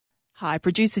Hi,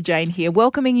 producer Jane here,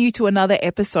 welcoming you to another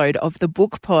episode of the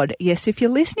Book Pod. Yes, if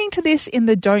you're listening to this in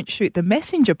the Don't Shoot the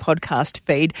Messenger podcast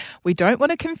feed, we don't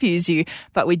want to confuse you,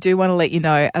 but we do want to let you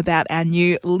know about our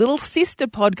new little sister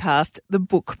podcast, the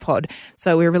Book Pod.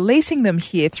 So we're releasing them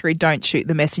here through Don't Shoot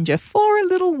the Messenger for a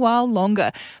little while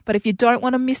longer. But if you don't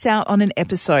want to miss out on an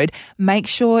episode, make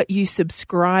sure you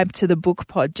subscribe to the Book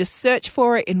Pod. Just search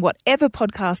for it in whatever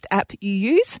podcast app you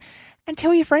use and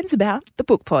tell your friends about the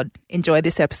Book Pod. Enjoy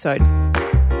this episode.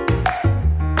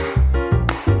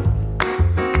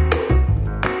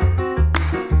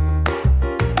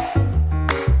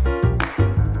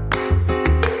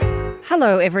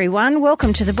 Hello everyone,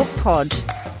 welcome to the Book Pod,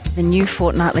 the new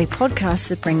fortnightly podcast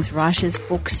that brings writers,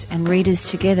 books and readers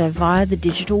together via the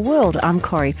digital world. I'm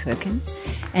Corrie Perkin,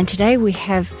 and today we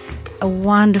have a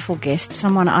wonderful guest,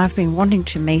 someone I've been wanting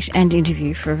to meet and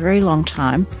interview for a very long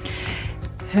time.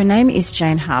 Her name is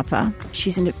Jane Harper.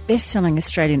 She's a best-selling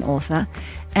Australian author,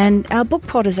 and our book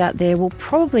podders out there will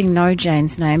probably know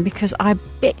Jane's name because I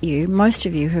bet you most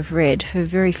of you have read her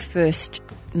very first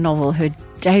novel, her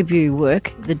debut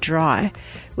work, The Dry,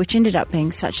 which ended up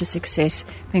being such a success,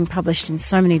 being published in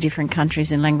so many different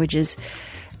countries and languages.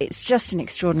 It's just an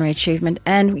extraordinary achievement.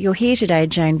 And you're here today,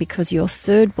 Jane, because your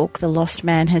third book, The Lost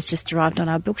Man, has just arrived on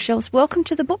our bookshelves. Welcome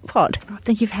to the Book Pod. Oh,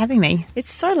 thank you for having me.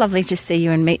 It's so lovely to see you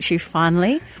and meet you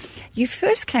finally. You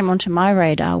first came onto my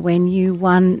radar when you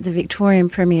won the Victorian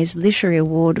Premier's Literary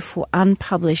Award for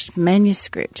Unpublished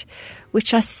Manuscript,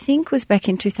 which I think was back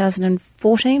in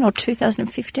 2014 or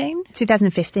 2015?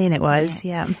 2015 it was,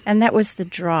 yeah. And that was The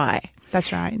Dry.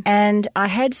 That's right. And I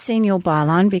had seen your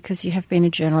byline because you have been a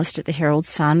journalist at the Herald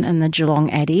Sun and the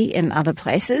Geelong Addy and other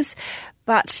places.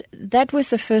 But that was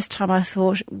the first time I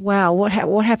thought, wow, what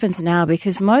happens now?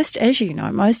 Because most, as you know,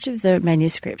 most of the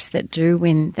manuscripts that do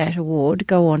win that award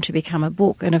go on to become a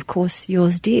book. And of course,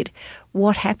 yours did.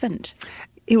 What happened?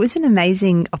 It was an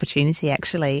amazing opportunity,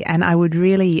 actually. And I would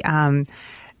really, I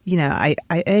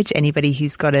urge anybody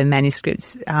who's got a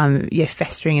manuscript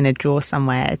festering in a drawer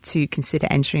somewhere to consider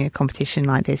entering a competition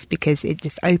like this, because it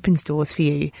just opens doors for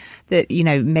you that,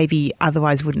 maybe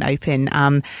otherwise wouldn't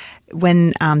open. When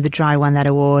The Dry won that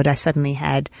award, I suddenly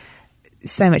had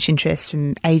so much interest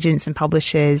from agents and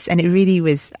publishers, and it really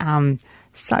was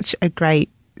such a great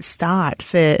start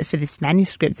for this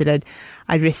manuscript that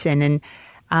I'd written. And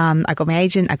I got my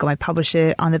agent, I got my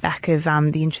publisher on the back of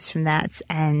the interest from that,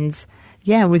 and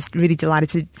I was really delighted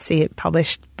to see it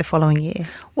published the following year.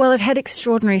 Well, it had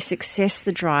extraordinary success,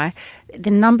 The Dry. The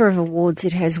number of awards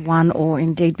it has won or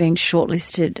indeed been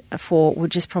shortlisted for would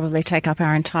just probably take up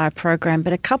our entire program.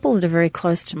 But a couple that are very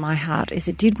close to my heart is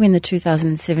it did win the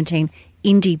 2017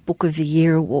 Indie Book of the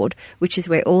Year Award, which is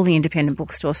where all the independent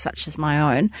bookstores, such as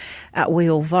my own,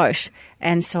 we all vote.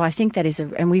 And so I think that is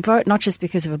and we vote not just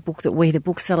because of a book that we, the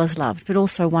booksellers, loved, but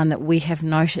also one that we have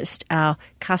noticed our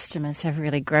customers have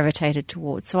really gravitated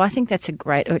towards. So I think that's a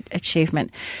great achievement.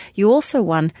 You also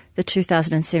won the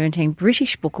 2017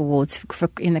 British Book Awards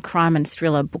in the Crime and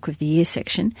Thriller Book of the Year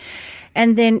section.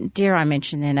 And then, dare I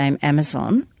mention their name,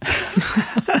 Amazon.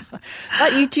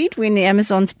 But you did win the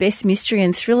Amazon's Best Mystery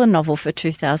and Thriller Novel for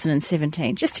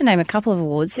 2017. Just to name a couple of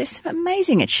awards, there's some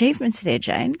amazing achievements there,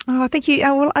 Jane. Oh, thank you.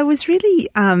 Well, I was really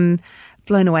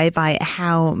blown away by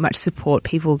how much support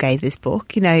people gave this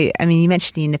book. You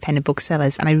mentioned the independent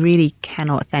booksellers, and I really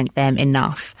cannot thank them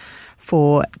enough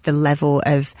for the level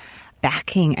of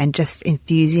backing and just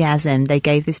enthusiasm they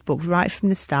gave this book right from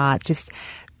the start, just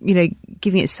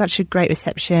giving it such a great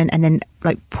reception and then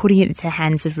putting it into the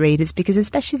hands of readers, because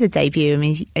especially as a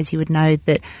debut, as you would know,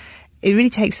 that it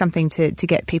really takes something to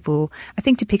get people, I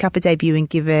think, to pick up a debut and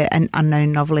give an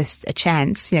unknown novelist a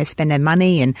chance, spend their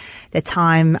money and their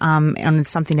time on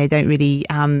something they don't really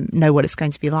know what it's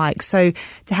going to be like. So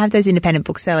to have those independent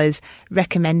booksellers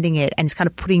recommending it and kind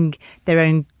of putting their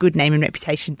own good name and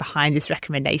reputation behind this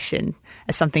recommendation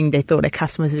as something they thought their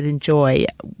customers would enjoy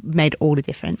made all the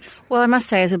difference. Well, I must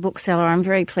say, as a bookseller, I'm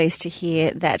very pleased to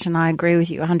hear that, and I agree with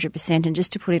you 100%. And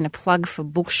just to put in a plug for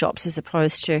bookshops as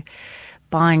opposed to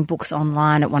buying books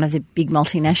online at one of the big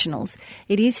multinationals,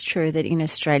 it is true that in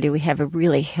Australia we have a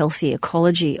really healthy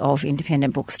ecology of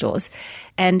independent bookstores,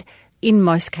 and in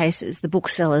most cases the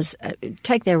booksellers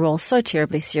take their role so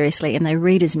terribly seriously and they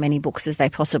read as many books as they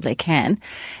possibly can.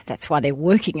 That's why they're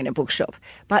working in a bookshop.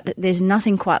 But there's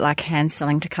nothing quite like hand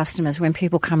selling to customers when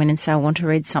people come in and say, I want to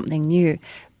read something new.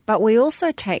 But we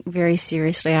also take very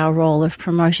seriously our role of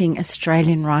promoting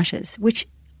Australian writers, which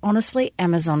honestly,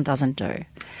 Amazon doesn't do,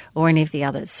 or any of the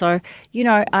others. So,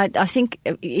 I think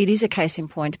it is a case in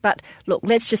point. But look,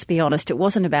 let's just be honest. It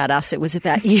wasn't about us. It was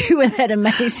about you and that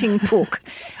amazing book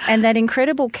and that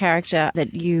incredible character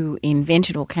that you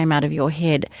invented or came out of your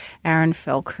head, Aaron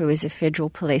Falk, who is a federal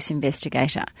police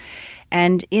investigator.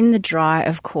 And in The Dry,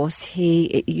 of course,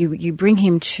 you bring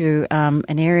him to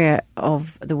an area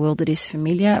of the world that is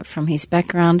familiar from his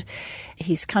background,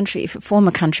 his country,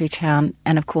 former country town,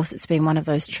 and of course it's been one of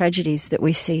those tragedies that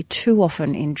we see too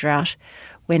often in drought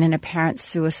when an apparent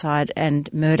suicide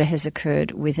and murder has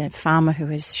occurred with a farmer who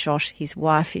has shot his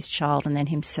wife, his child, and then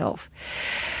himself.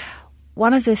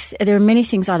 There are many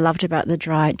things I loved about The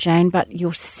Dry, Jane, but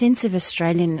your sense of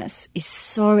Australianness is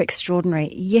so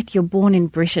extraordinary, yet you're born in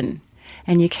Britain.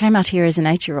 And you came out here as an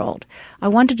 8-year-old. I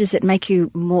wonder, does it make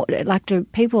you more, like, do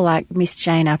people like Miss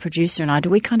Jane, our producer, and I, do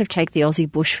we kind of take the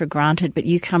Aussie bush for granted, but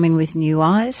you come in with new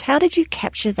eyes? How did you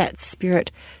capture that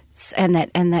spirit and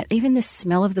that even the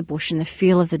smell of the bush and the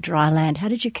feel of the dry land? How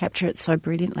did you capture it so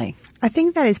brilliantly? I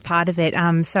think that is part of it.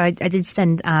 So I did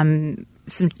spend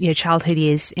some childhood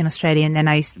years in Australia, and then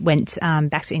I went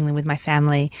back to England with my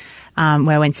family,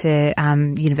 where I went to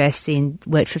university and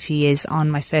worked for a few years on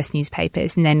my first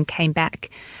newspapers, and then came back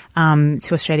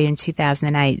to Australia in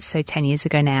 2008, so 10 years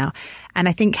ago now. And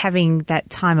I think having that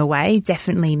time away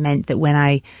definitely meant that when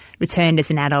I returned as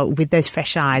an adult with those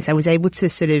fresh eyes, I was able to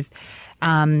sort of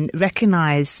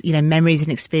recognise, memories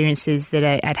and experiences that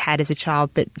I'd had as a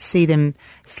child, but see them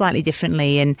slightly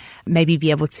differently, and maybe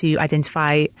be able to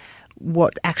identify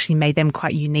what actually made them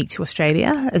quite unique to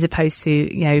Australia, as opposed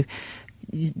to,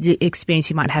 the experience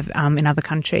you might have in other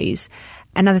countries.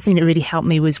 Another thing that really helped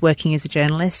me was working as a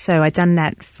journalist. So I'd done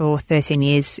that for 13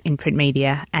 years in print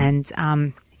media, and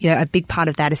a big part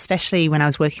of that, especially when I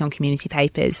was working on community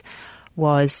papers,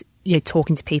 was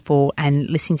talking to people and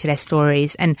listening to their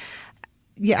stories. And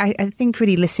I think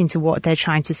really listening to what they're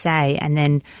trying to say and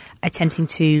then attempting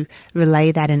to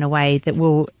relay that in a way that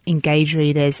will engage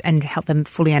readers and help them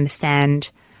fully understand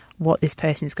what this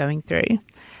person is going through.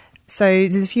 So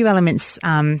there's a few elements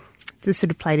that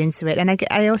sort of played into it. And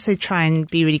I also try and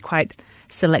be really quite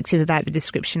selective about the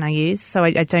description I use. So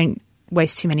I don't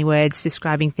waste too many words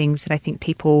describing things that I think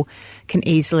people can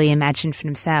easily imagine for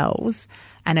themselves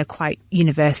and are quite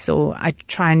universal. I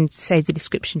try and save the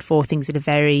description for things that are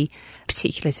very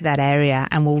particular to that area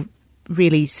and will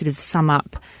really sort of sum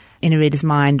up in a reader's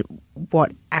mind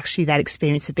what actually that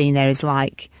experience of being there is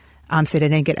like, so they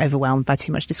don't get overwhelmed by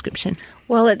too much description.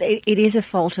 Well, it is a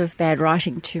fault of bad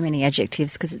writing, too many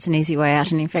adjectives, because it's an easy way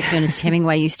out. And in fact, Ernest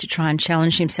Hemingway used to try and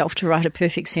challenge himself to write a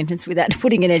perfect sentence without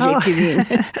putting an adjective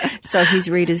in. So his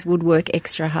readers would work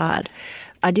extra hard.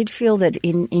 I did feel that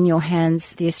in your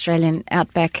hands, the Australian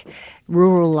outback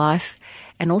rural life,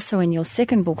 and also in your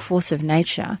second book, Force of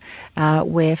Nature,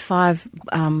 where 5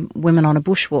 women on a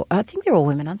bushwalk, I think they're all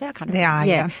women, aren't they? I can't remember. They are,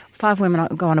 yeah. 5 women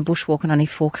go on a bushwalk and only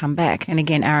 4 come back. And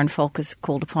again, Aaron Falk is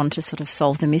called upon to sort of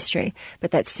solve the mystery,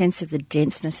 but that sense of the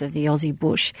denseness of the Aussie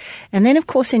bush. And then, of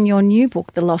course, in your new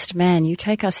book, The Lost Man, you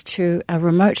take us to a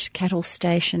remote cattle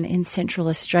station in Central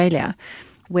Australia,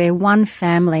 where one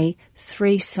family,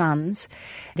 3 sons,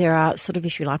 there are sort of,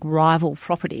 if you like, rival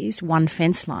properties, one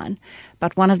fence line,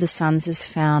 but one of the sons is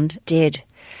found dead.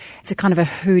 It's a kind of a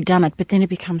whodunit, but then it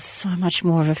becomes so much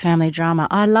more of a family drama.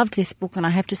 I loved this book, and I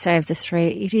have to say, of the 3,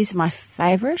 it is my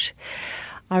favourite.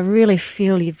 I really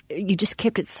feel you just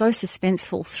kept it so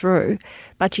suspenseful through,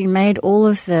 but you made all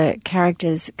of the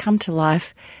characters come to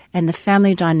life, and the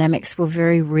family dynamics were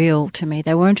very real to me.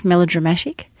 They weren't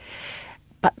melodramatic.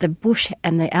 But the bush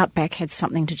and the outback had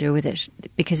something to do with it,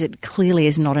 because it clearly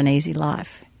is not an easy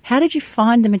life. How did you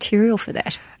find the material for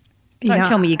that? Don't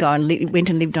tell me you went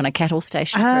and lived on a cattle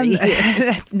station for a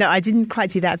year. No, I didn't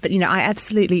quite do that. But, I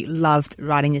absolutely loved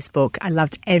writing this book. I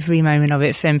loved every moment of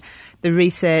it, from the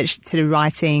research to the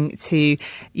writing to,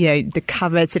 the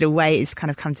cover to the way it's kind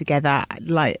of come together.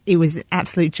 Like, it was an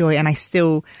absolute joy. And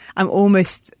I'm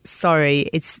almost sorry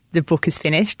the book is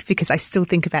finished, because I still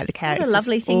think about the characters. What a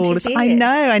lovely thing to hear.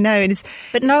 I know.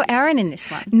 But no Aaron in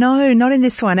this one. No, not in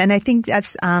this one. And I think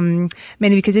that's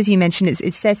mainly because, as you mentioned,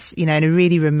 it sets, in a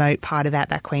really remote part of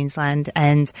outback Queensland.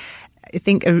 And I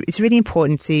think it's really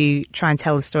important to try and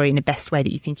tell the story in the best way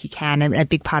that you think you can. And a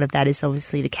big part of that is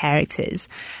obviously the characters.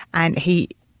 And he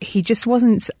just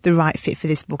wasn't the right fit for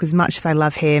this book. As much as I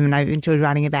love him and I enjoyed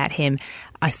writing about him,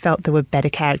 I felt there were better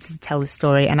characters to tell the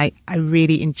story. And I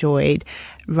really enjoyed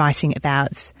writing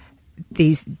about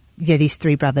these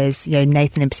 3 brothers,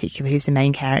 Nathan in particular, who's the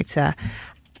main character.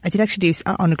 I did actually do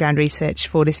on-the-ground research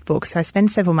for this book. So I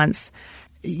spent several months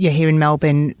here in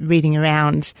Melbourne reading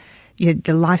around,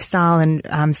 the lifestyle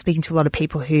and speaking to a lot of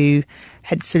people who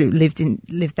had sort of lived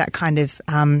that kind of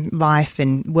life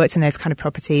and worked on those kind of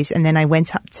properties. And then I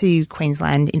went up to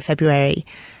Queensland in February,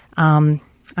 and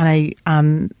I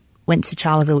went to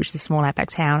Charleville, which is a small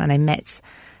outback town, and I met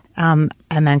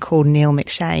a man called Neil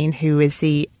McShane, who was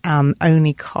the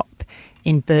only cop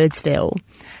in Birdsville,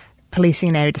 policing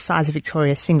an area the size of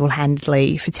Victoria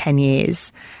single-handedly for 10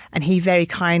 years. And he very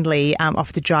kindly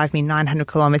offered to drive me 900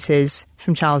 kilometres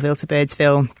from Charleville to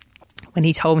Birdsville. When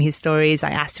he told me his stories,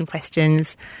 I asked him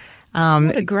questions.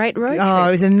 What a great road trip. Oh,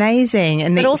 it was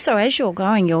amazing. But also, as you're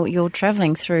going, you're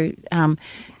travelling through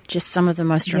just some of the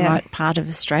most remote part of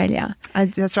Australia.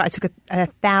 That's right. I took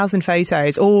 1,000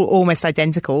 photos, all almost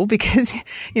identical, because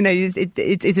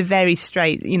it's a very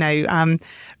straight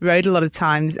road a lot of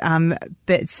times.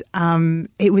 But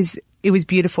it was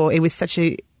beautiful. It was such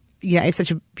a it's such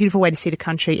a beautiful way to see the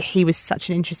country. He was such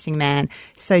an interesting man,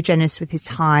 so generous with his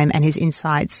time and his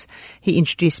insights. He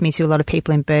introduced me to a lot of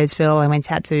people in Birdsville. I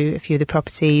went out to a few of the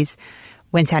properties,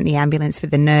 went out in the ambulance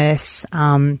with the nurse,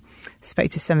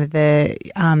 spoke to some of the,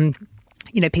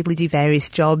 people who do various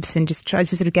jobs, and just tried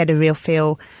to sort of get a real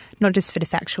feel, not just for the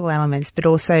factual elements, but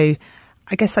also,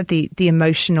 I guess, like the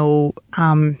emotional,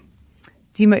 the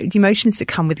emotions that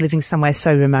come with living somewhere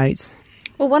so remote.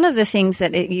 Well, one of the things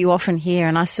that you often hear,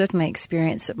 and I certainly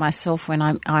experience it myself when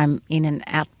I'm in an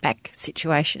outback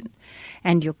situation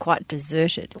and you're quite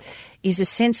deserted, is a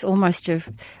sense almost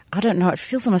of, I don't know, it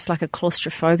feels almost like a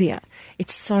claustrophobia.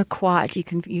 It's so quiet.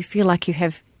 You feel like you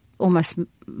have almost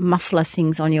muffler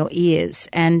things on your ears,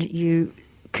 and you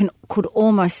could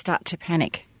almost start to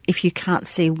panic if you can't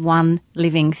see one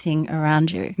living thing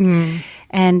around you.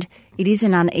 And it is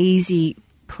an uneasy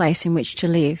place in which to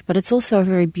live, but it's also a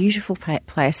very beautiful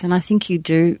place. And I think you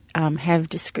do have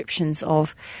descriptions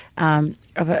of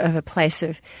a place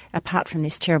apart from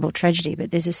this terrible tragedy,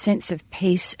 but there's a sense of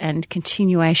peace and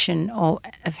continuation of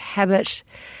habit,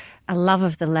 a love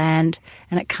of the land,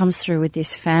 and it comes through with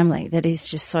this family that is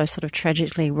just so sort of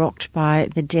tragically rocked by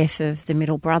the death of the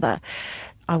middle brother.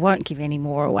 I won't give any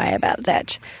more away about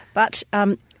that, but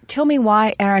tell me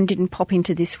why Aaron didn't pop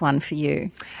into this one for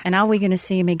you, and are we going to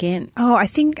see him again? Oh, I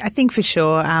think for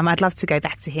sure. I'd love to go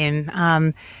back to him.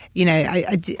 I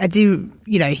do.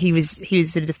 He was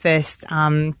sort of the first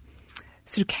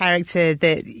sort of character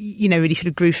that really sort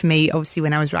of grew for me. Obviously,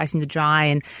 when I was writing The Dry,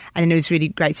 and it was really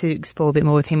great to explore a bit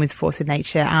more with him with Force of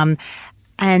Nature. So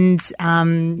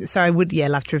I would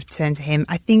love to return to him.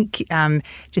 I think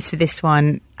just for this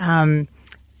one.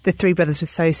 The three brothers were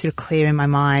so sort of clear in my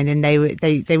mind, and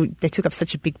they took up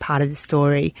such a big part of the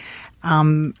story.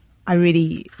 I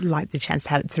really liked the chance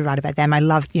to write about them. I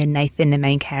loved Nathan, the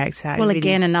main character. Well,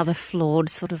 again, another flawed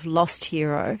sort of lost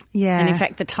hero. Yeah. And in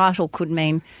fact, the title could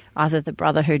mean either the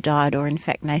brother who died or in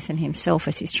fact Nathan himself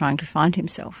as he's trying to find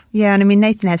himself. Yeah, and I mean,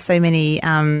 Nathan has so many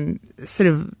sort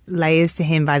of layers to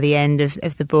him by the end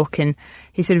of the book, and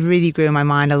he sort of really grew in my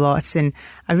mind a lot. And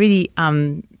I really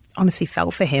honestly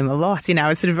felt for him a lot. I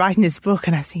was sort of writing this book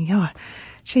and I was thinking,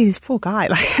 gee, this poor guy,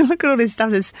 like, look at all this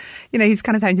stuff that's, he's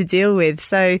kind of having to deal with.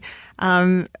 So,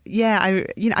 I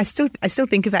still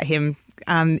think about him,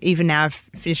 even now I've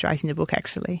finished writing the book,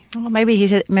 actually. Oh, maybe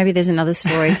there's another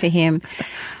story for him.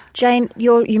 Jane,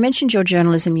 you mentioned your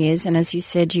journalism years, and as you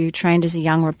said, you trained as a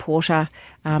young reporter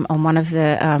on one of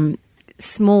the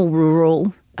small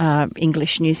rural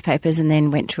English newspapers, and then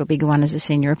went to a bigger one as a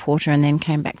senior reporter, and then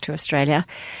came back to Australia.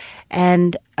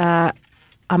 And I'm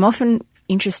often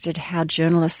interested how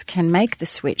journalists can make the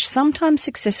switch, sometimes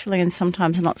successfully and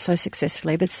sometimes not so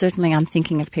successfully, but certainly I'm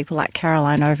thinking of people like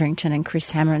Caroline Overington and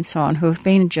Chris Hammer and so on, who have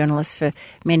been journalists for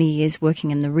many years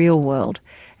working in the real world,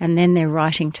 and then their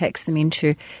writing takes them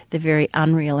into the very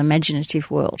unreal,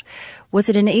 imaginative world. Was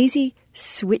it an easy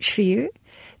switch for you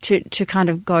to kind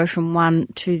of go from one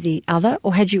to the other,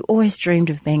 or had you always dreamed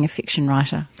of being a fiction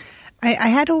writer? I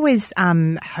had always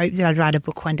hoped that I'd write a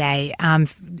book one day,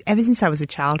 ever since I was a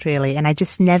child, really, and I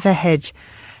just never had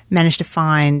managed to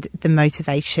find the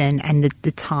motivation and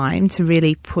the time to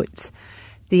really put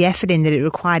the effort in that it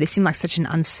required. It seemed like such an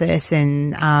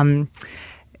uncertain,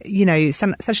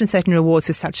 such uncertain rewards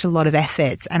for such a lot of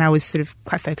effort, and I was sort of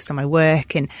quite focused on my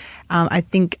work, and I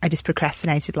think I just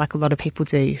procrastinated like a lot of people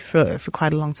do for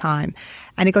quite a long time.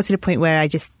 And it got to the point where I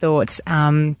just thought,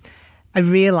 I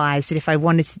realised that if I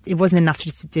wanted to, it wasn't enough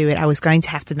just to do it. I was going to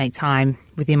have to make time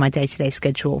within my day-to-day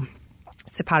schedule.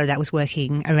 So part of that was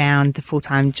working around the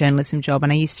full-time journalism job.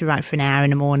 And I used to write for an hour in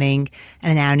the morning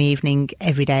and an hour in the evening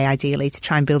every day, ideally, to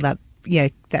try and build up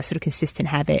that sort of consistent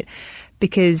habit,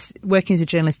 because working as a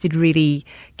journalist did really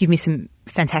give me some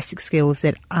fantastic skills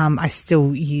that I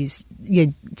still use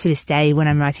to this day when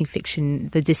I'm writing fiction.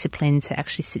 The discipline to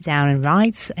actually sit down and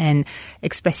write and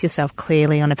express yourself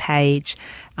clearly on a page,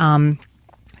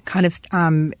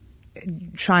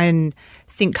 try and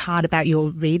think hard about your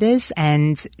readers,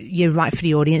 and you write for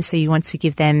the audience, so you want to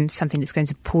give them something that's going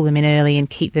to pull them in early and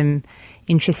keep them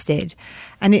interested.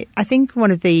 And I think one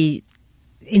of the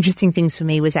interesting things for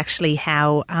me was actually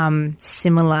how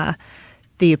similar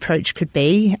the approach could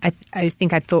be. I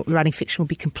think I thought writing fiction would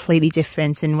be completely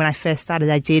different, and when I first started,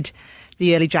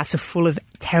 the early drafts were full of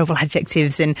terrible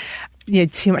adjectives and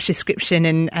too much description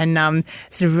and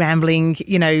sort of rambling,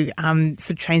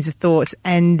 sort of trains of thoughts.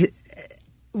 And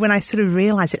when I sort of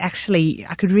realised that actually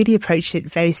I could really approach it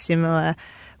very similar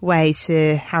way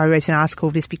to how I wrote an article,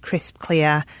 just be crisp,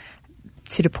 clear,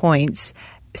 to the point,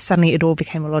 suddenly it all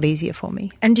became a lot easier for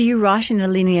me. And do you write in a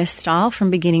linear style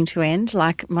from beginning to end,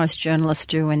 like most journalists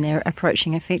do when they're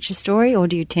approaching a feature story, or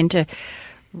do you tend to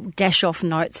dash off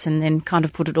notes and then kind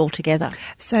of put it all together?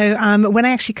 So when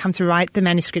I actually come to write the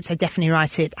manuscript, I definitely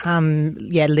write it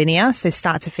linear, so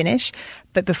start to finish.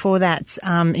 But before that,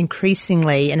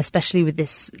 increasingly, and especially with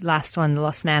this last one, The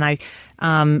Lost Man, I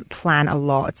plan a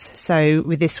lot. So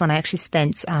with this one, I actually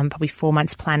spent probably 4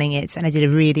 months planning it, and I did a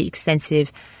really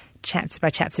extensive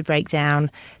chapter-by-chapter breakdown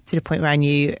to the point where I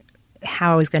knew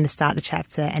how I was going to start the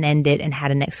chapter and end it, and how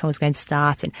the next one was going to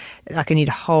start. And I need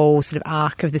a whole sort of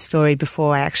arc of the story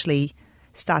before I actually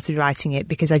started writing it,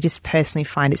 because I just personally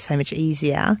find it so much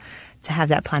easier to have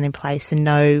that plan in place and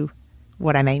know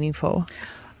what I'm aiming for.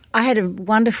 I had a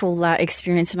wonderful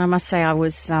experience, and I must say I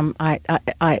was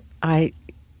I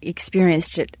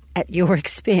experienced it at your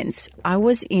expense. I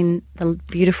was in the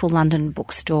beautiful London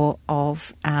bookstore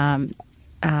of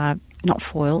not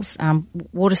Foyles,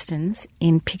 Waterstones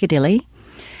in Piccadilly,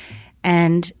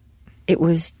 and it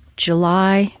was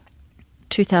July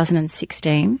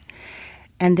 2016,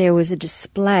 and there was a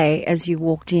display as you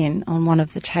walked in on one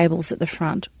of the tables at the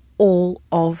front, all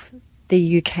of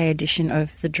the UK edition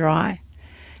of The Dry.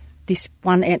 This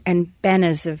one, and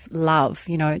banners of love,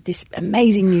 this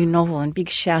amazing new novel and big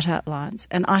shout-out lines.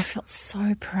 And I felt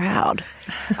so proud.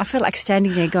 I felt like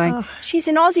standing there going, she's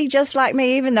an Aussie just like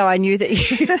me, even though I knew that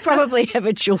you probably have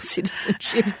a dual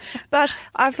citizenship. But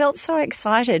I felt so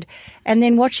excited. And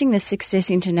then watching the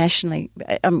success internationally,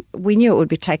 we knew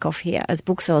it would take off here. As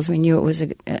booksellers, we knew it was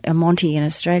a Monty in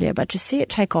Australia. But to see it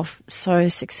take off so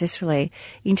successfully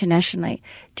internationally,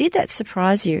 did that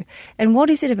surprise you? And what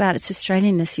is it about its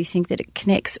Australianness you think that it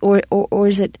connects, or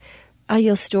are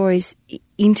your stories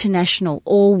international,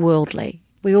 all worldly?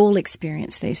 We all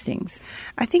experience these things.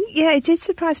 I think, it did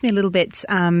surprise me a little bit,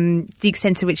 the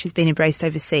extent to which it's been embraced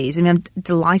overseas. I mean, I'm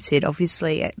delighted,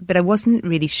 obviously, but I wasn't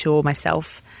really sure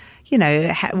myself,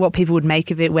 what people would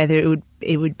make of it, whether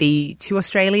it would be too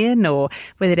Australian or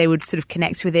whether they would sort of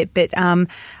connect with it. But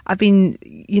I've been,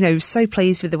 so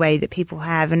pleased with the way that people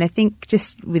have. And I think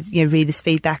just with, readers'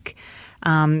 feedback,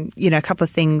 a couple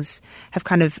of things have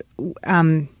kind of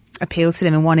appealed to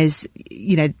them. And one is,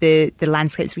 the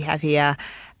landscapes we have here,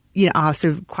 are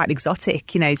sort of quite exotic,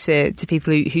 to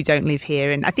people who don't live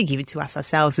here. And I think even to us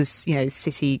ourselves as,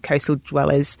 city coastal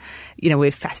dwellers,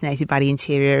 we're fascinated by the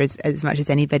interior as much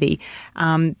as anybody.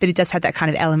 But it does have that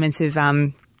kind of element of,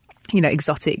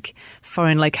 exotic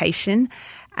foreign location.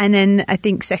 And then I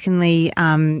think secondly,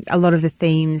 a lot of the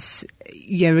themes,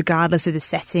 regardless of the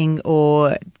setting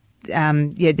or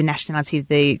the nationality of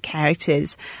the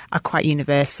characters, are quite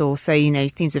universal. So,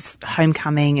 themes of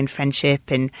homecoming and friendship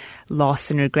and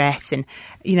loss and regret and,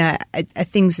 are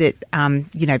things that,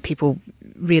 people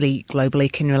really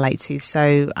globally can relate to.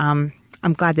 So,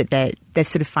 I'm glad that they're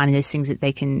sort of finding those things that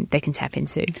they can tap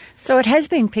into. So it has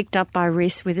been picked up by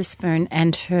Reese Witherspoon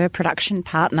and her production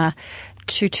partner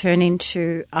to turn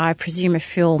into, I presume, a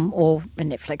film or a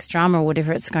Netflix drama or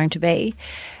whatever it's going to be.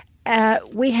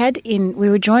 We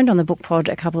were joined on the Book Pod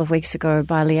a couple of weeks ago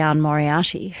by Leanne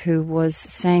Moriarty, who was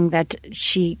saying that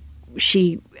she,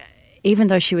 even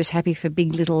though she was happy for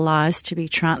Big Little Lies to be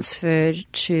transferred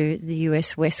to the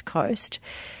US West Coast,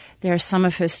 there are some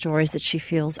of her stories that she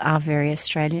feels are very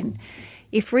Australian.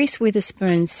 If Reese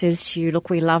Witherspoon says to you,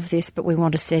 look, we love this, but we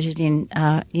want to set it in,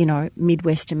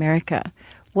 Midwest America,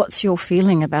 what's your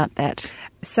feeling about that?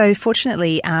 So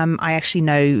fortunately, I actually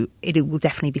know it will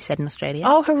definitely be set in Australia.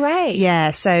 Oh, hooray. Yeah.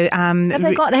 So they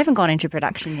haven't gone into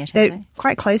production yet, have they're they?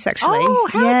 Quite close, actually. Oh,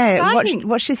 how exciting.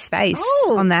 Watch this space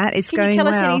on that. It's going well.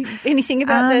 Can you tell us anything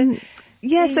about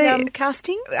the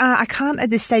casting? I can't at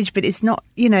this stage, but it's not,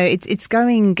 it's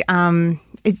going,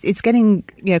 it's getting,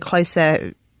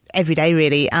 closer every day,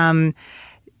 really.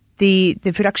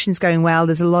 the production's going well.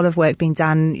 There's a lot of work being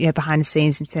done, behind the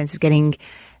scenes in terms of getting,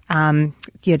 to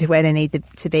where they need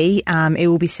to be. It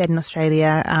will be set in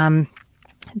Australia.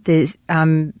 There's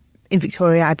in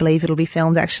Victoria, I believe it'll be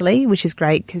filmed actually, which is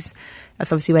great because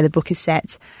that's obviously where the book is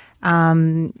set.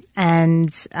 The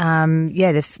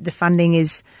funding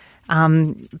is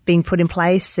being put in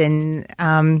place, and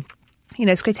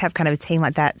it's great to have kind of a team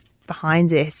like that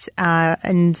behind it.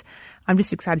 And I'm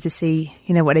just excited to see,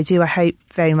 what they do. I hope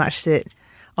very much that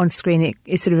on screen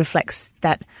it sort of reflects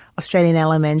that Australian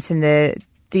element and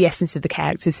the essence of the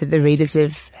characters that the readers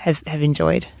have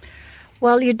enjoyed.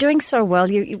 Well, you're doing so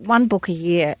well. You one book a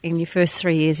year in your first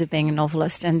 3 years of being a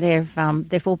novelist, and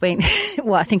they've all been.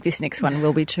 Well, I think this next one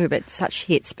will be too, but such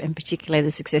hits, and particularly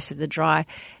the success of The Dry,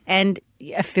 and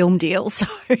a film deal. So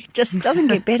it just doesn't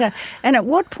get better. And at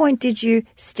what point did you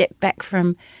step back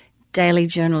from daily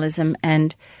journalism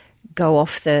and go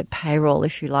off the payroll,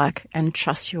 if you like, and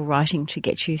trust your writing to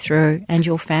get you through and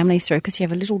your family through? Because you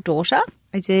have a little daughter.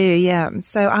 I do, yeah.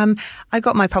 So I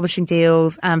got my publishing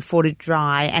deals for The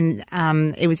Dry, and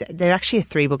they're actually a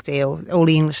 3-book deal, all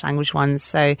the English language ones.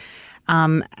 So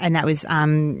and that was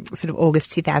sort of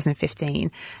August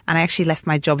 2015, and I actually left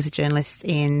my job as a journalist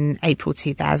in April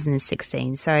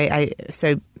 2016. So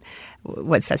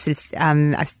what's that? Sort of,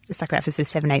 I stuck that for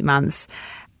sort of 7-8 months.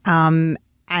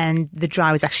 And The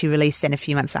Dry was actually released then a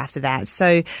few months after that.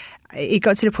 So it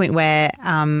got to the point where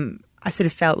I sort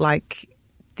of felt like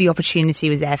the opportunity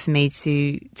was there for me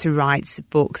to write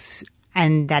books,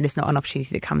 and that is not an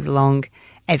opportunity that comes along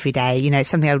every day. It's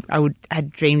something I had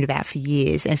dreamed about for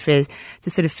years, and to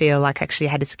sort of feel like actually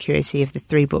I had the security of the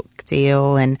 3-book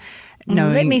deal and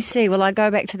knowing. Let me see. Will I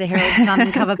go back to the Herald Sun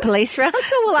and cover police rounds,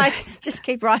 or will I just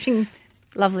keep writing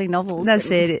lovely novels? That's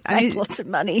it. Make lots of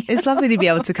money. It's lovely to be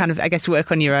able to kind of, I guess,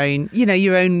 work on your own,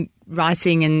 your own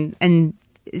writing and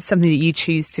it's something that you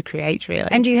choose to create, really.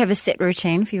 And do you have a set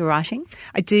routine for your writing?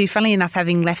 I do. Funnily enough,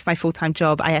 having left my full-time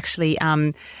job, I actually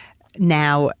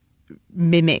now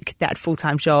mimic that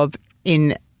full-time job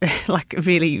in like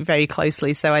really very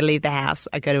closely. So I leave the house,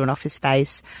 I go to an office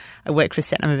space, I work for a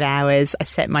set number of hours, I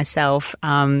set myself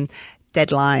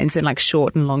deadlines and like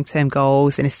short and long-term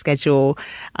goals and a schedule,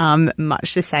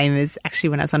 much the same as actually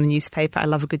when I was on a newspaper. I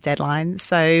love a good deadline.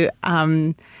 So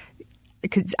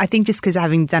I think just because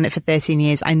having done it for 13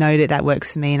 years, I know that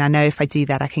works for me, and I know if I do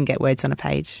that, I can get words on a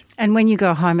page. And when you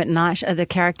go home at night, are the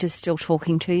characters still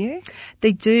talking to you?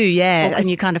 They do, yeah. Or can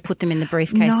you kind of put them in the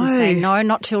briefcase and say, no,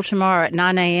 not till tomorrow at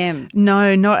 9 a.m?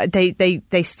 No, not. They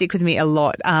stick with me a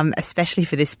lot, especially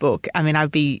for this book. I mean, I'd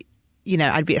be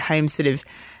at home sort of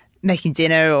making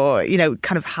dinner or,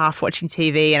 kind of half watching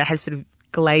TV, and I have sort of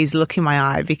glazed look in my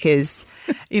eye because,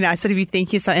 I sort of be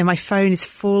thinking of something, and my phone is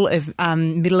full of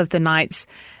middle of the night,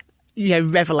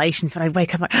 revelations. When I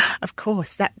wake up, I'm like, of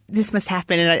course, this must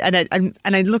happen. And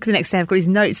I look the next day, I've got these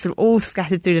notes sort of all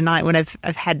scattered through the night when I've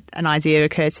had an idea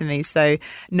occur to me. So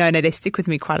no, they stick with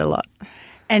me quite a lot.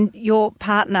 And your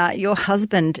partner, your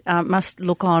husband, must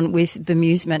look on with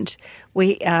bemusement.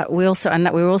 We were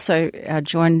also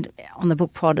joined on the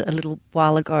Book Pod a little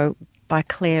while ago by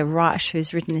Claire Wright,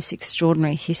 who's written this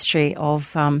extraordinary history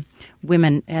of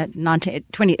women, early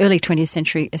 20th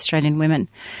century Australian women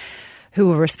who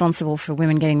were responsible for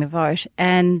women getting the vote.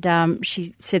 And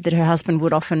she said that her husband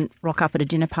would often rock up at a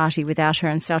dinner party without her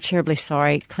and say, "Oh, terribly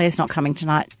sorry, Claire's not coming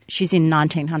tonight. She's in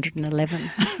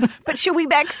 1911. But she'll be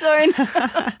back soon."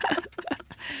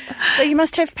 So you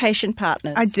must have patient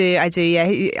partners. I do, yeah.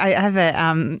 I have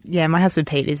my husband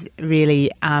Pete is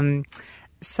really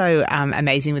so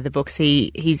amazing with the books.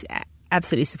 He's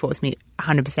absolutely supports me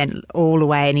 100% all the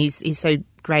way, and he's so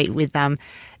great with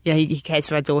he cares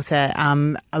for our daughter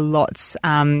a lot,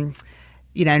 and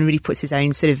really puts his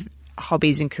own sort of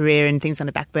hobbies and career and things on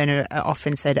the back burner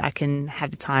often so that I can have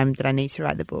the time that I need to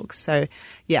write the books. So,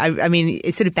 yeah, I mean,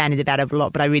 it's sort of bandied about a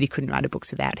lot, but I really couldn't write the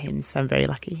books without him, so I'm very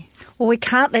lucky. Well, we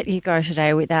can't let you go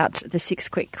today without the 6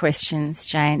 quick questions,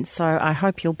 Jane, so I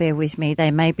hope you'll bear with me. They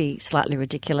may be slightly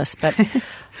ridiculous, but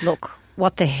look,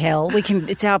 what the hell?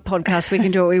 It's our podcast, we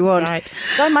can do what we want. Right.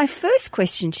 So my first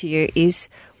question to you is,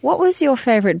 what was your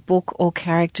favourite book or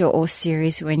character or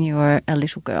series when you were a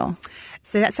little girl?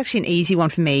 So that's actually an easy one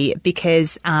for me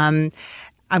because I'm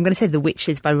going to say The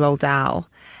Witches by Roald Dahl.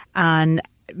 And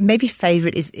maybe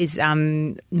favourite is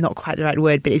not quite the right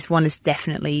word, but it's one that's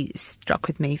definitely struck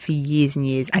with me for years and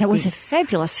years. And it was a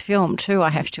fabulous film too, I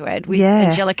have to add, with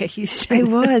Angelica Houston. It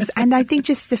was. And I think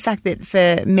just the fact that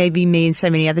for maybe me and so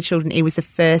many other children, it was the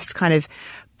first kind of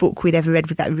book we'd ever read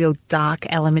with that real dark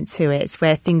element to it,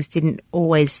 where things didn't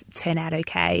always turn out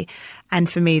okay. And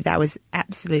for me, that was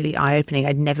absolutely eye-opening.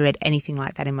 I'd never read anything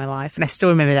like that in my life, and I still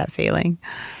remember that feeling.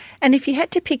 And if you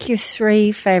had to pick your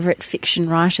 3 favourite fiction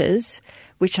writers,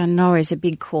 which I know is a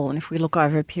big call, and if we look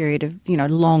over a period of,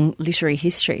 long literary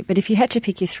history, but if you had to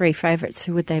pick your 3 favourites,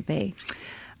 who would they be?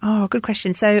 Oh, good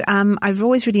question. So I've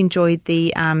always really enjoyed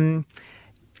the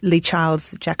Lee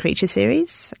Child's Jack Reacher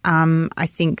series. I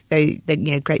think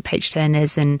they're great page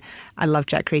turners, and I love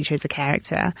Jack Reacher as a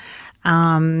character.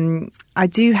 I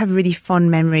do have really fond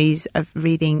memories of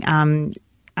reading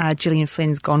Gillian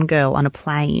Flynn's Gone Girl on a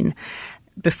plane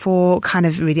before kind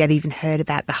of really I'd even heard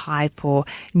about the hype or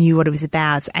knew what it was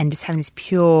about, and just having this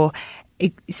pure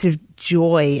sort of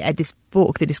joy at this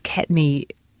book that just kept me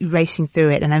racing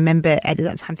through it. And I remember at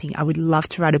that time thinking I would love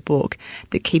to write a book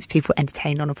that keeps people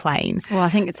entertained on a plane. Well, I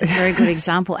think it's a very good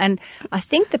example. And I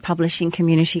think the publishing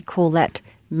community call that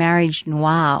marriage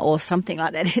noir or something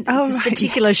like that. It's a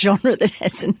particular genre that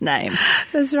has a name.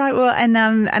 That's right. Well, and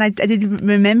I did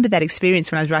remember that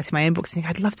experience when I was writing my own books.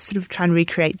 I'd love to sort of try and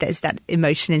recreate that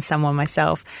emotion in someone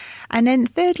myself. And then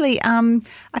thirdly, I think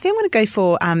I'm going to go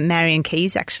for Marian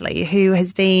Keyes, actually, who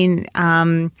has been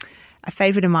a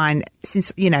favourite of mine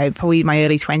since, probably my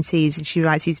early 20s. And she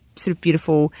writes these sort of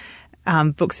beautiful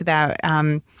books about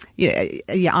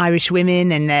Irish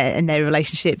women and their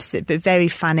relationships, but very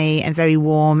funny and very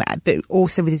warm, but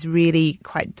also with this really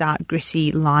quite dark,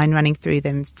 gritty line running through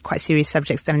them, quite serious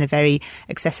subjects done in a very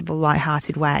accessible,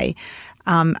 light-hearted way.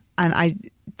 They're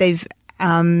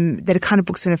the kind of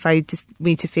books when if I just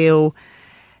need to feel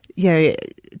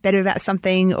better about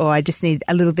something, or I just need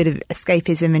a little bit of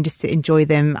escapism and just to enjoy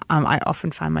them, I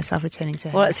often find myself returning to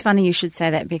her. Well, it's funny you should say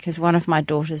that, because one of my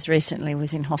daughters recently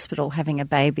was in hospital having a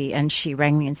baby, and she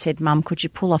rang me and said, "Mum, could you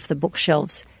pull off the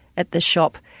bookshelves at the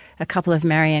shop a couple of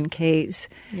Marian Keyes?"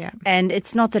 Yeah. And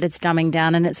it's not that it's dumbing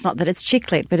down, and it's not that it's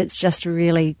chick lit, but it's just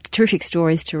really terrific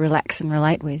stories to relax and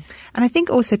relate with. And I think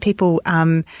also people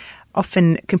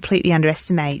often completely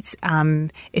underestimate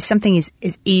if something is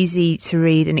easy to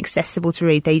read and accessible to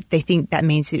read, they think that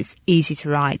means it's easy to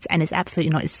write, and it's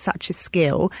absolutely not. It's such a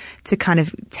skill to kind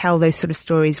of tell those sort of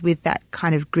stories with that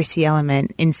kind of gritty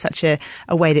element in such a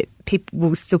way that people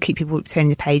will still keep people turning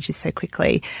the pages so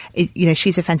quickly.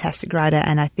 She's a fantastic writer,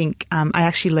 and I think I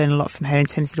actually learn a lot from her in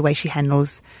terms of the way she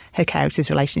handles her characters'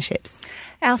 relationships.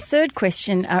 Our third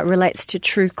question relates to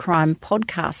true crime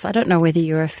podcasts. I don't know whether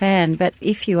you're a fan, but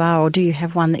if you are, or do you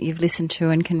have one that you've listened to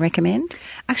and can recommend?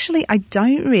 Actually, I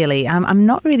don't really. I'm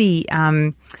not really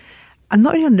on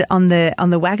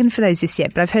the wagon for those just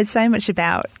yet, but I've heard so much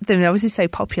about them. They're obviously so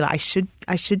popular. I should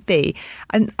be.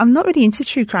 I'm not really into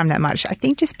true crime that much. I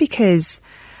think just because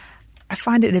I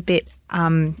find it a bit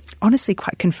honestly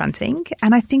quite confronting,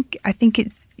 and I think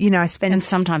it's and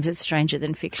sometimes it's stranger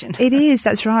than fiction. It is.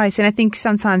 That's right. And I think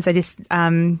sometimes I just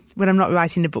when I'm not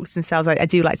writing the books themselves, I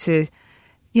do like to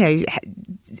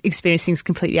experience things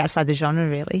completely outside the genre,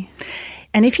 really.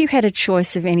 And if you had a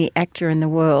choice of any actor in the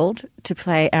world to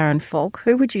play Aaron Falk,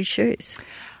 who would you choose?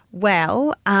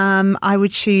 Well, I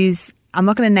would choose... I'm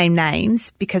not going to name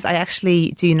names because I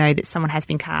actually do know that someone has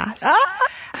been cast.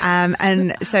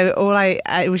 And so all I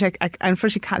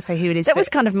unfortunately can't say who it is. That was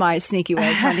kind of my sneaky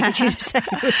way of trying to get you to say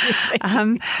who it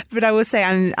would be. But I will say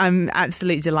I'm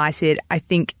absolutely delighted. I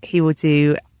think he will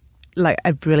do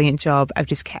a brilliant job of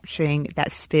just capturing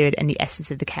that spirit and the essence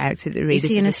of the character that the readers.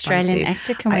 Is he an Australian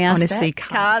actor? Can we ask that? I honestly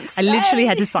can't. I literally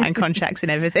had to sign contracts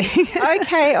and everything.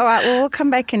 Okay, all right. Well, we'll come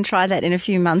back and try that in a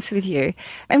few months with you.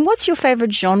 And what's your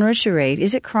favourite genre to read?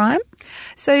 Is it crime?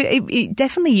 So it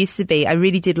definitely used to be. I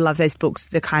really did love those books,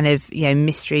 the kind of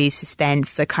mystery,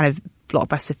 suspense, the kind of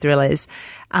blockbuster thrillers,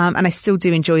 and I still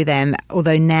do enjoy them,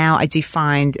 although now I do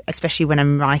find, especially when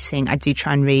I'm writing, I do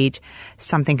try and read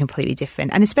something completely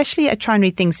different, and especially I try and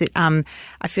read things that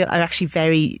I feel are actually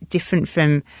very different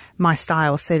from my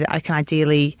style, so that I can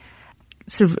ideally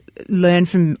sort of learn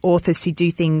from authors who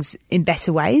do things in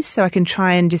better ways, so I can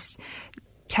try and just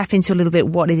tap into a little bit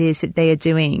what it is that they are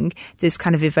doing that's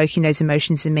kind of evoking those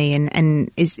emotions in me,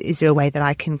 and is there a way that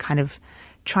I can kind of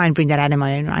try and bring that out in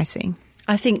my own writing.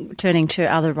 I think turning to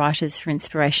other writers for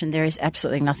inspiration, there is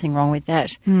absolutely nothing wrong with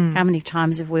that. How many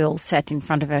times have we all sat in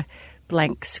front of a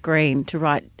blank screen to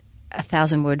write a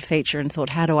 1,000-word feature and thought,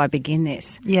 how do I begin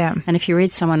this? Yeah. And if you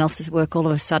read someone else's work, all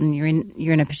of a sudden you're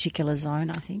in a particular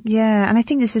zone, I think. Yeah, and I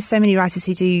think there's just so many writers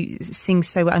who do things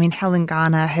so well. I mean, Helen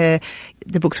Garner,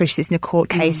 the books where she sits in a court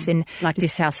case. and like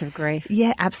This House of Grief.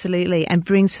 Yeah, absolutely. And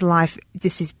brings to life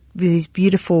just these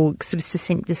beautiful sort of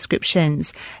succinct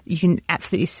descriptions. You can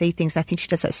absolutely see things. I think she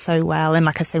does that so well. And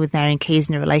like I say, with Marian Keyes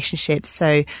and her relationships.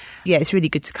 So, yeah, it's really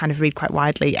good to kind of read quite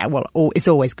widely. Well, it's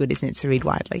always good, isn't it, to read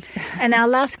widely? And our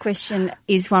last question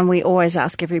is one we always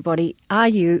ask everybody. Are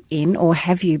you in, or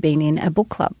have you been in, a book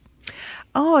club?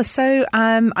 Oh, so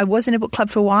I was in a book club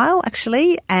for a while,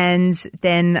 actually, and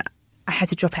then I had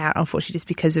to drop out, unfortunately, just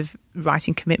because of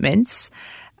writing commitments.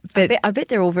 But I bet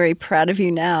they're all very proud of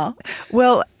you now.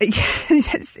 Well,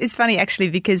 it's funny,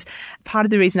 actually, because part of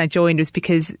the reason I joined was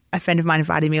because a friend of mine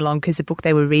invited me along because the book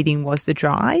they were reading was The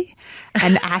Dry,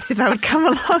 and asked if I would come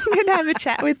along and have a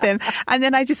chat with them. And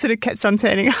then I just sort of kept on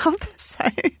turning up. So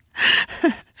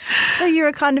you're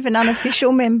a kind of an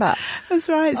unofficial member. That's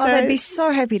right. Oh, they'd be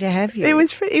so happy to have you.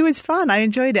 It was fun. I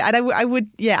enjoyed it, and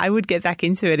I would get back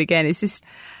into it again. It's just.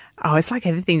 Oh, it's like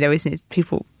everything, though, isn't it?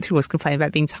 People always complain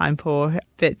about being time poor,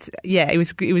 but yeah, it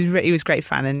was great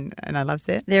fun, and I loved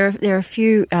it. There are a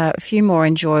few more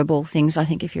enjoyable things, I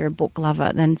think, if you're a book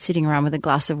lover, than sitting around with a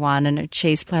glass of wine and a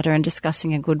cheese platter and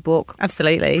discussing a good book.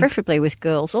 Absolutely, preferably with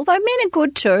girls. Although men are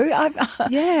good too.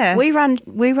 Yeah, we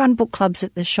run book clubs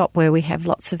at the shop where we have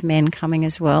lots of men coming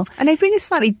as well, and they bring a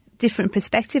slightly different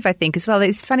perspective, I think, as well.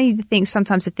 It's funny to think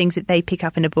sometimes the things that they pick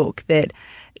up in a book that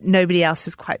nobody else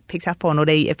has quite picked up on, or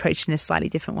they approach in a slightly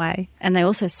different way. And they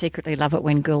also secretly love it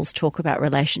when girls talk about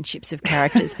relationships of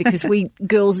characters, because we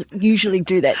girls usually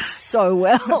do that so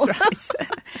well. That's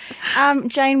right.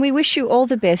 Jane, we wish you all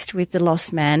the best with The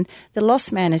Lost Man. The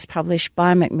Lost Man is published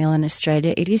by Macmillan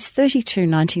Australia. It is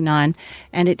 $32.99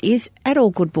 and it is at all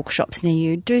good bookshops near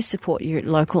you. Do support your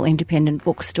local independent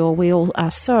bookstore. We all are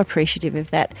so appreciative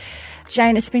of that.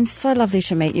 Jane, it's been so lovely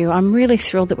to meet you. I'm really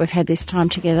thrilled that we've had this time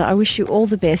together. I wish you all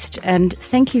the best, and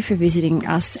thank you for visiting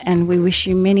us, and we wish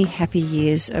you many happy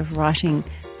years of writing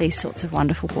these sorts of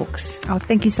wonderful books. Oh,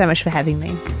 thank you so much for having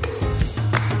me.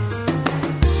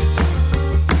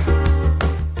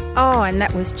 Oh, and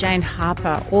that was Jane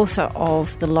Harper, author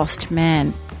of The Lost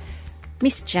Man.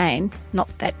 Miss Jane, not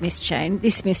that Miss Jane,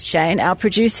 this Miss Jane, our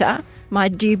producer, my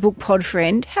dear book pod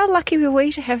friend, how lucky were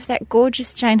we to have that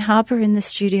gorgeous Jane Harper in the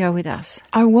studio with us?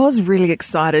 I was really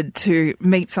excited to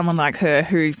meet someone like her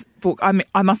whose book,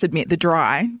 I must admit, The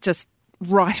Dry, just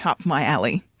right up my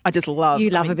alley. I just love...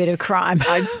 You love a bit of crime.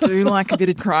 I do like a bit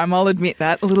of crime, I'll admit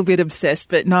that. A little bit obsessed,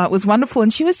 but no, it was wonderful.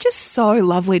 And she was just so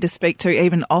lovely to speak to,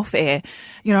 even off air,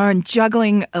 you know, and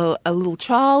juggling a little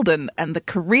child and the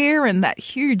career and that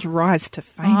huge rise to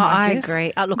fame, I guess.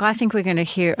 Agree. Look, I think we're going to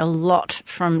hear a lot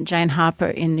from Jane Harper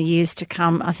in the years to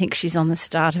come. I think she's on the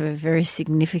start of a very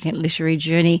significant literary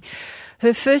journey.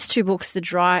 Her first two books, The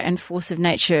Dry and Force of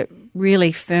Nature,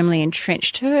 really firmly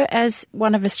entrenched her as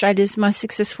one of Australia's most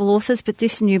successful authors. But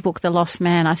this new book, The Lost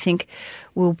Man, I think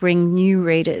will bring new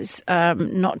readers,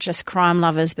 not just crime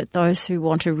lovers, but those who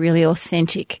want a really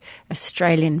authentic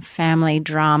Australian family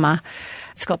drama.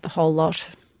 It's got the whole lot.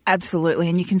 Absolutely,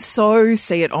 and you can so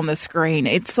see it on the screen.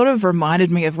 It sort of reminded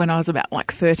me of when I was about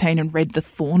like 13 and read The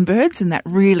Thornbirds and that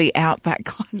really outback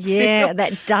kind of feel.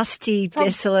 That dusty,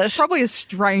 desolate. Probably a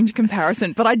strange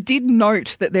comparison, but I did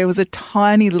note that there was a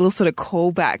tiny little sort of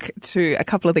callback to a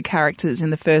couple of the characters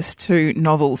in the first two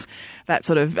novels. That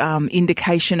sort of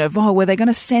indication of, were they going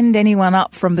to send anyone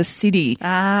up from the city?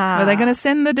 Were they going to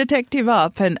send the detective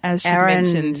up? And as she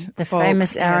mentioned, the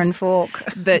famous Aaron Falk,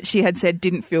 that she had said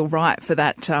didn't feel right for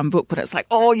that book, but it's like,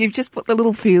 you've just put the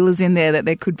little feelers in there that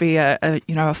there could be a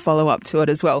follow up to it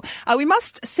as well. We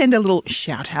must send a little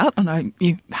shout out. I know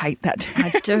you hate that term.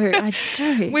 I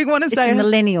do. We want to say it's a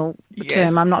millennial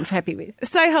term I'm not happy with.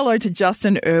 Say hello to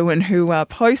Justin Irwin, who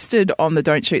posted on the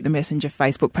Don't Shoot the Messenger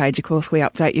Facebook page. Of course, we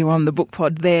update you on the book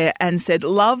pod there, and said,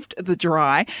 loved The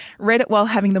Dry, read it while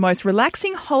having the most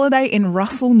relaxing holiday in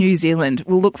Russell, New Zealand.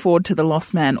 We'll look forward to The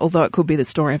Lost Man, although it could be the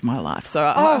story of my life. So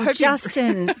I hope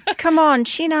Justin, come on,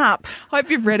 chin up.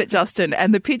 Hope you've read it, Justin.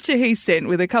 And the picture he sent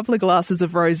with a couple of glasses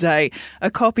of rosé,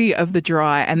 a copy of The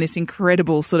Dry, and this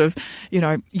incredible sort of,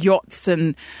 yachts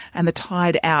and the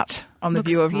tide out on the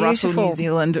Looks view of beautiful. Russell, New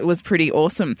Zealand. It was pretty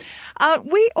awesome.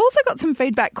 We also got some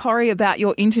feedback, Corrie, about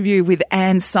your interview with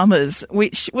Anne Summers,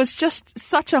 which was just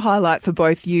such a highlight for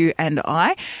both you and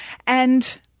I.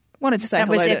 And wanted to say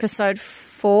hello. That was episode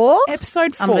 4?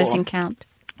 Episode 4. I'm losing count.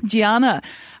 Gianna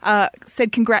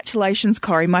said, congratulations,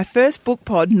 Corrie. My first book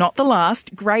pod, not the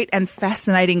last. Great and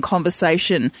fascinating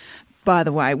conversation, by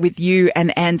the way, with you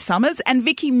and Anne Summers. And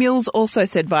Vicky Mills also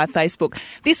said via Facebook,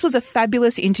 this was a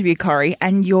fabulous interview, Corrie,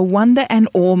 and your wonder and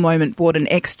awe moment brought an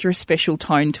extra special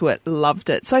tone to it.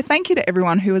 Loved it. So thank you to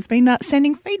everyone who has been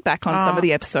sending feedback on some of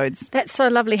the episodes. That's so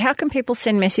lovely. How can people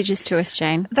send messages to us,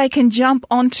 Jane? They can jump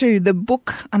onto the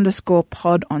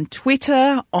book_pod on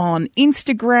Twitter, on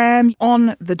Instagram,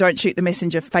 on the Don't Shoot the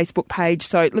Messenger Facebook page.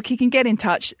 So look, you can get in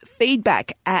touch.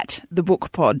 Feedback at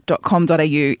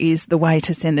thebookpod.com.au is the way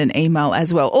to send an email email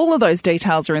as well. All of those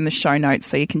details are in the show notes,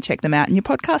 so you can check them out in your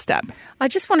podcast app. I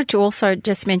just wanted to also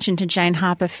just mention to Jane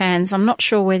Harper fans, I'm not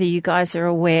sure whether you guys are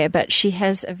aware, but she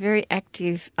has a very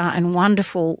active and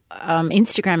wonderful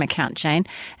Instagram account, Jane,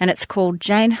 and it's called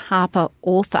Jane Harper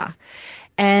Author.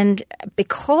 And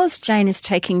because Jane is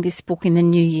taking this book in the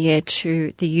new year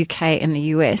to the UK and the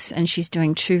US, and she's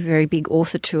doing 2 very big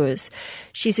author tours,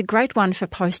 she's a great one for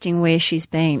posting where she's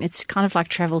been. It's kind of like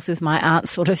Travels with My Aunt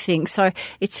sort of thing. So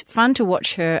it's fun to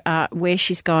watch her where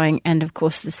she's going, and of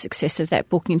course the success of that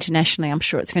book internationally. I'm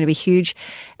sure it's going to be huge.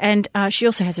 And she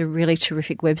also has a really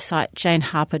terrific website,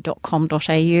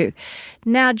 janeharper.com.au.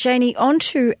 Now, Janie, on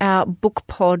to our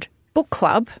BookPod book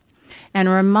club. And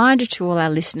a reminder to all our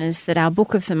listeners that our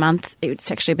book of the month,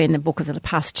 it's actually been the book of the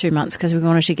past 2 months because we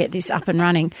wanted to get this up and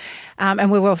running.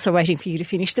 And we were also waiting for you to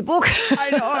finish the book. I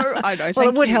know. Well,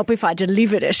 it would help if I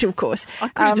delivered it, of course. I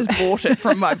could have just bought it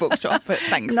from my bookshop, but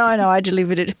thanks. No, I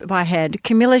delivered it by hand.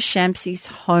 Camilla Shamsie's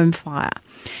Home Fire.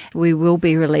 We will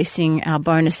be releasing our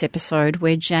bonus episode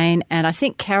where Jane and I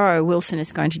think Caro Wilson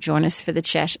is going to join us for the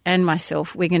chat, and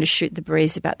myself. We're going to shoot the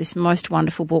breeze about this most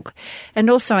wonderful book and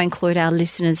also include our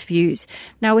listeners' views.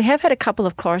 Now, we have had a couple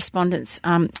of correspondents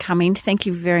come in. Thank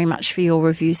you very much for your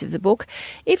reviews of the book.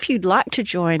 If you'd like to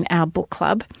join our book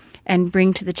club and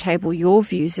bring to the table your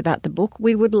views about the book,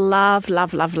 we would love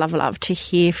to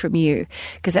hear from you,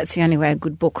 because that's the only way a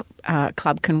good book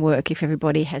club can work, if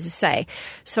everybody has a say.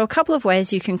 So a couple of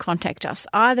ways you can contact us,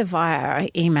 either via our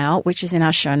email, which is in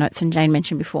our show notes and Jane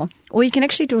mentioned before, or you can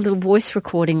actually do a little voice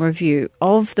recording review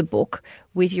of the book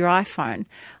with your iPhone.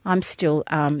 I'm still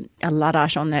a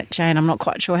Luddite on that, Jane. I'm not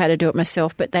quite sure how to do it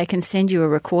myself, but they can send you a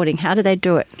recording. How do they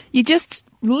do it? You just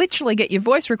literally get your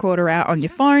voice recorder out on your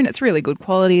phone. It's really good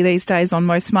quality these days on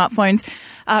most smartphones.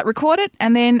 Record it,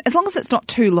 and then as long as it's not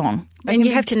too long. And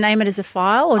you have to name it as a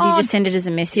file, or do you just send it as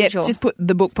a message? Yeah, just put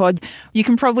the book pod. You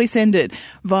can probably send it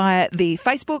via the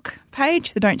Facebook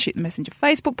page, the Don't Shoot the Messenger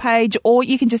Facebook page, or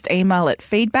you can just email it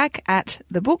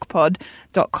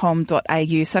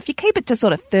feedback@thebookpod.com.au. So if you keep it to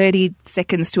sort of 30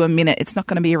 seconds to a minute, it's not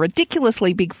going to be a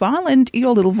ridiculously big file, and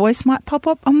your little voice might pop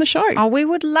up on the show. Oh, we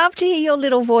would love to hear your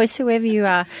little voice, whoever you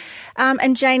are.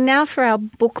 And Jane, now for our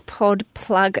book pod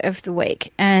plug of the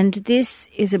week. And this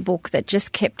is a book that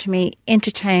just kept me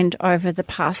entertained over the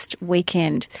past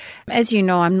weekend. As you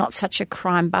know, I'm not such a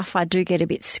crime buff. I do get a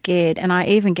bit scared, and I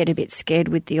even get a bit scared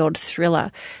with the odd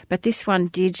thriller. But this one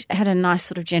had a nice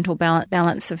sort of gentle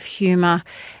balance of humour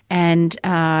and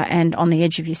on the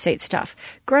edge of your seat stuff.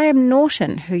 Graham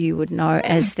Norton, who you would know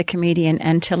as the comedian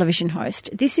and television host,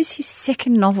 this is his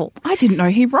second novel. I didn't know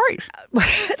he wrote.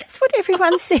 That's what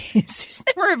everyone says.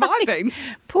 Where have I been?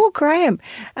 Poor Graham.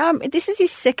 This is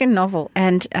his second novel,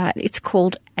 and it's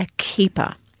called A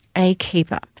Keeper.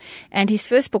 And his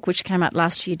first book, which came out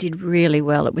last year, did really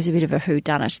well. It was a bit of a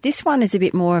whodunit. This one is a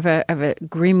bit more of a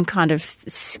grim kind of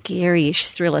scary-ish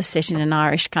thriller set in an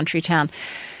Irish country town.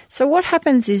 So what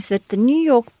happens is that the New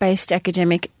York-based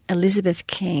academic Elizabeth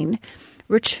Keane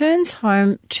returns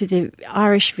home to the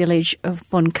Irish village of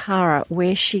Buncara,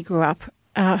 where she grew up.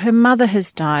 Her mother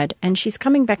has died, and she's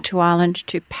coming back to Ireland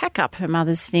to pack up her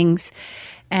mother's things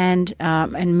and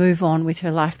move on with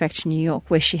her life back to New York,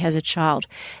 where she has a child.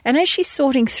 And as she's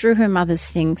sorting through her mother's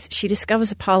things, she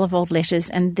discovers a pile of old letters,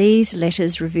 and these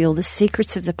letters reveal the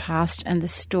secrets of the past and the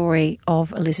story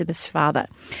of Elizabeth's father.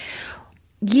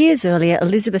 Years earlier,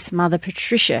 Elizabeth's mother,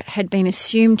 Patricia, had been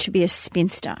assumed to be a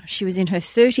spinster. She was in her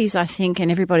 30s, I think,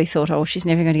 and everybody thought, oh, she's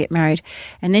never going to get married.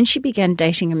 And then she began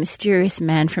dating a mysterious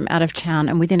man from out of town,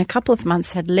 and within a couple of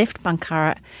months had left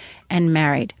Buncara and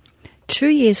married. 2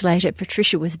 years later,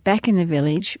 Patricia was back in the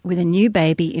village with a new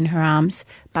baby in her arms,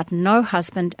 but no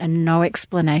husband and no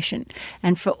explanation.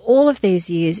 And for all of these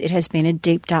years, it has been a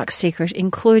deep, dark secret,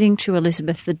 including to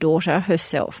Elizabeth, the daughter,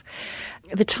 herself.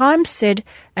 The Times said,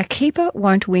 A Keeper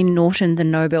won't win Norton the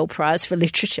Nobel Prize for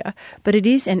Literature, but it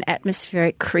is an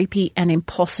atmospheric, creepy and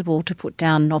impossible to put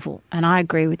down novel. And I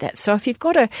agree with that. So if you've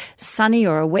got a sunny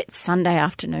or a wet Sunday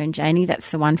afternoon, Janie,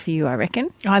 that's the one for you, I reckon.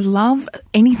 I love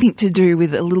anything to do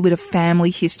with a little bit of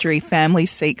family history, family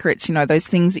secrets, those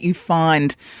things that you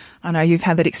find. I know you've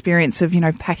had that experience of,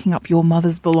 packing up your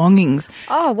mother's belongings.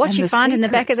 Oh, what you find in the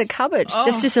back of the cupboard,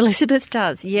 just as Elizabeth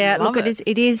does. Yeah, look,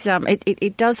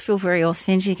 it does feel very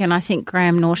authentic, and I think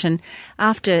Graham Norton,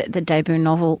 after the debut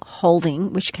novel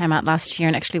Holding, which came out last year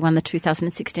and actually won the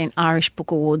 2016 Irish Book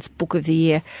Awards Book of the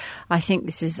Year, I think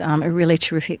this is a really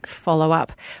terrific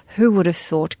follow-up. Who would have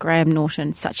thought Graham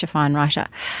Norton, such a fine writer?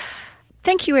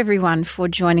 Thank you, everyone, for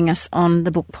joining us on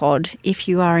the Book Pod. If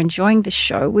you are enjoying the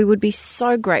show, we would be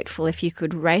so grateful if you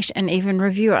could rate and even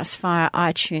review us via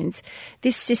iTunes.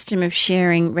 This system of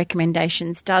sharing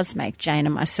recommendations does make Jane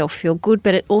and myself feel good,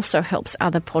 but it also helps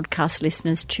other podcast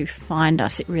listeners to find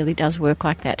us. It really does work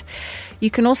like that. You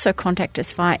can also contact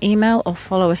us via email or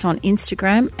follow us on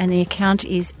Instagram, and the account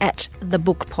is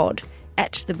 @thebookpod.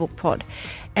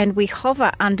 And we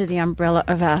hover under the umbrella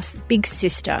of our big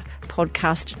sister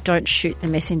podcast, Don't Shoot the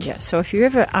Messenger. So if you're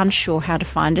ever unsure how to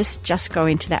find us, just go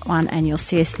into that one and you'll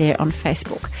see us there on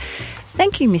Facebook.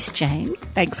 Thank you, Miss Jane.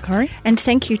 Thanks, Corrie. And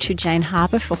thank you to Jane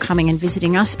Harper for coming and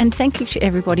visiting us. And thank you to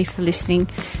everybody for listening.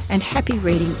 And happy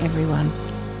reading, everyone.